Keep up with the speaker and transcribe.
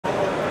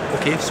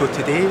Okay, so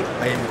today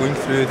I am going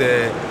through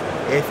the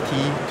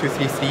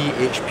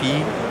FT232HP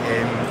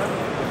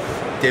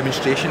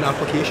demonstration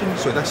application.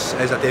 So this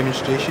is a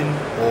demonstration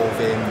of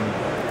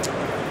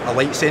a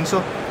light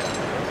sensor.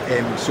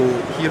 So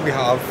here we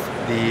have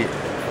the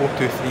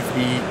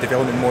 4233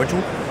 development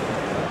module,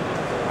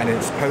 and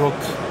it's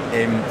powered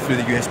through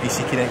the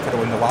USB-C connector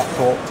on the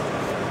laptop,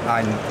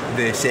 and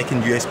the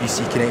second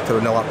USB-C connector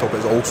on the laptop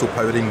is also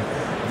powering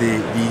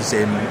these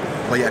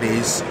light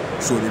arrays,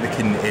 so that we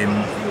can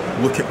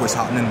look at what's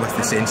happening with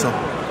the sensor.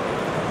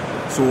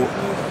 So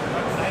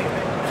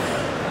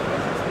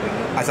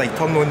as I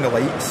turn on the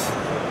lights,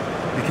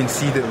 you can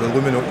see that the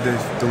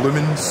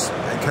lumens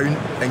count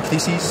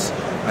increases,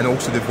 and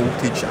also the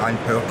voltage and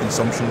power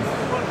consumption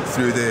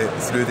through the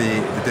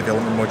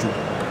development module.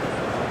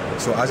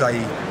 So as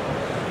I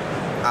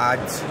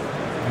add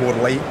more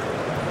light,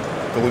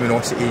 the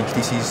luminosity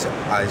increases,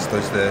 as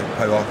does the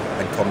power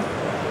and current.